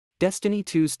Destiny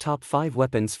 2's top 5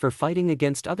 weapons for fighting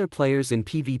against other players in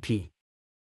PvP.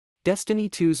 Destiny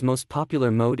 2's most popular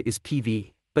mode is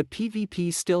PvP, but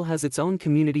PvP still has its own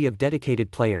community of dedicated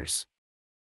players.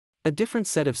 A different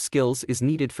set of skills is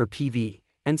needed for PvP,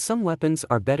 and some weapons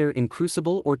are better in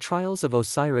Crucible or Trials of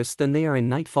Osiris than they are in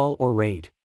Nightfall or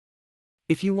Raid.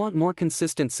 If you want more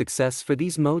consistent success for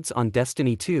these modes on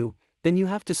Destiny 2, then you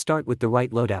have to start with the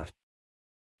right loadout.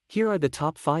 Here are the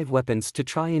top 5 weapons to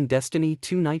try in Destiny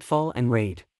 2 Nightfall and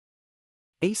Raid.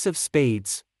 Ace of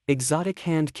Spades, Exotic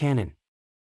Hand Cannon.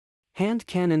 Hand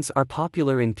cannons are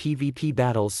popular in PvP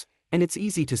battles, and it's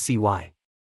easy to see why.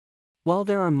 While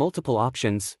there are multiple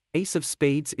options, Ace of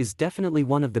Spades is definitely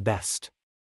one of the best.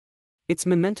 Its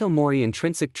Memento Mori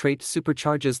intrinsic trait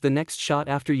supercharges the next shot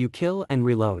after you kill and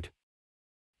reload.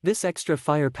 This extra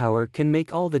firepower can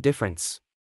make all the difference.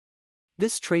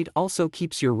 This trait also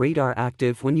keeps your radar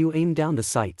active when you aim down the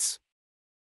sights.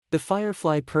 The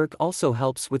Firefly perk also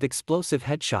helps with explosive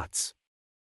headshots.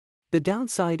 The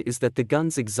downside is that the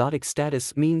gun's exotic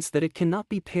status means that it cannot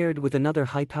be paired with another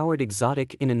high-powered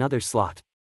exotic in another slot.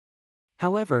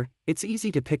 However, it's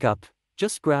easy to pick up.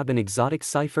 Just grab an exotic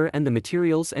cipher and the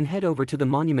materials and head over to the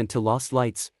Monument to Lost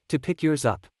Lights to pick yours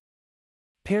up.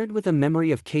 Paired with a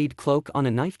Memory of Cade cloak on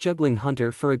a knife-juggling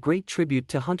hunter for a great tribute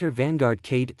to Hunter Vanguard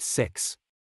Cade 6.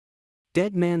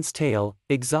 Dead Man's Tale,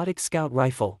 Exotic Scout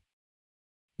Rifle.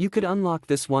 You could unlock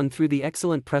this one through the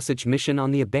Excellent Presage mission on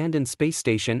the abandoned space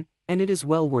station, and it is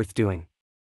well worth doing.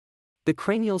 The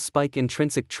Cranial Spike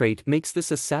intrinsic trait makes this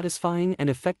a satisfying and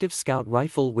effective scout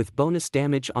rifle with bonus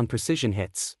damage on precision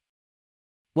hits.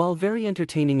 While very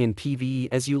entertaining in PvE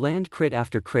as you land crit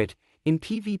after crit, in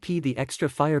PvP the extra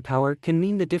firepower can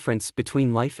mean the difference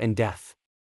between life and death.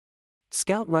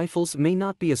 Scout rifles may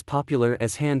not be as popular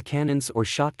as hand cannons or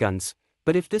shotguns,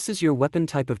 but if this is your weapon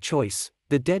type of choice,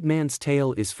 the Dead Man's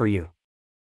Tale is for you.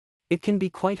 It can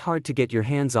be quite hard to get your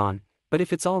hands on, but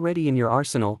if it's already in your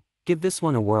arsenal, give this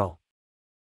one a whirl.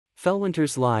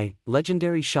 Fellwinter's Lie,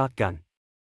 Legendary Shotgun.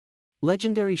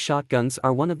 Legendary shotguns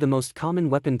are one of the most common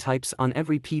weapon types on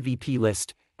every PvP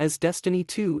list, as Destiny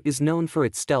 2 is known for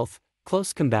its stealth,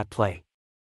 close combat play.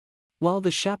 While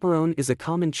the Chaperone is a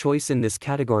common choice in this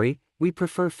category, we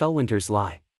prefer Fellwinter's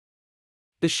Lie.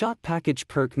 The shot package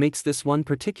perk makes this one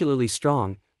particularly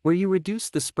strong, where you reduce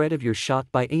the spread of your shot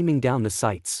by aiming down the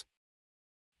sights.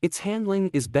 Its handling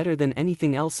is better than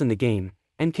anything else in the game,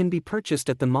 and can be purchased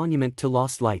at the Monument to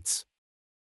Lost Lights.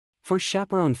 For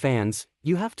Chaperone fans,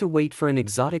 you have to wait for an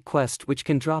exotic quest which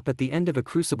can drop at the end of a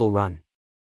Crucible run.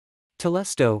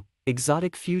 Telesto,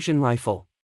 Exotic Fusion Rifle.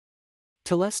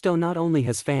 Telesto not only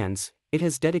has fans, it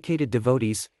has dedicated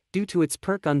devotees, due to its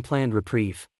perk Unplanned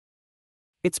Reprieve.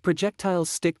 Its projectiles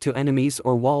stick to enemies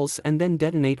or walls and then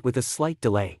detonate with a slight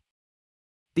delay.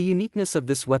 The uniqueness of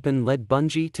this weapon led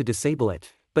Bungie to disable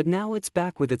it, but now it's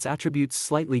back with its attributes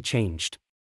slightly changed.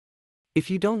 If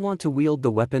you don't want to wield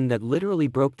the weapon that literally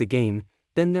broke the game,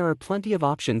 then there are plenty of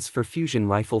options for fusion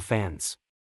rifle fans.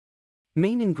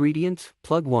 Main ingredient,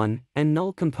 Plug 1, and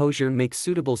Null Composure make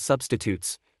suitable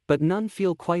substitutes, but none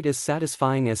feel quite as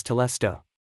satisfying as Telesto.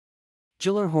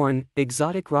 Gjallarhorn,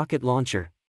 Exotic Rocket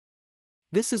Launcher.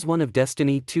 This is one of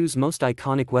Destiny 2's most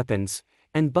iconic weapons,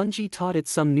 and Bungie taught it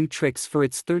some new tricks for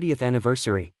its 30th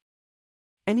anniversary.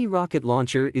 Any rocket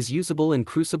launcher is usable in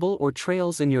Crucible or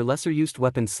Trails in your lesser-used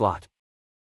weapon slot.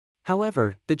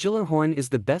 However, the Gjallarhorn is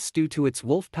the best due to its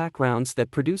Wolfpack rounds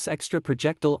that produce extra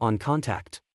projectile on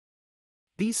contact.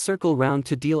 These circle round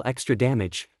to deal extra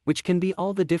damage, which can be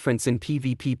all the difference in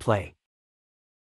PvP play.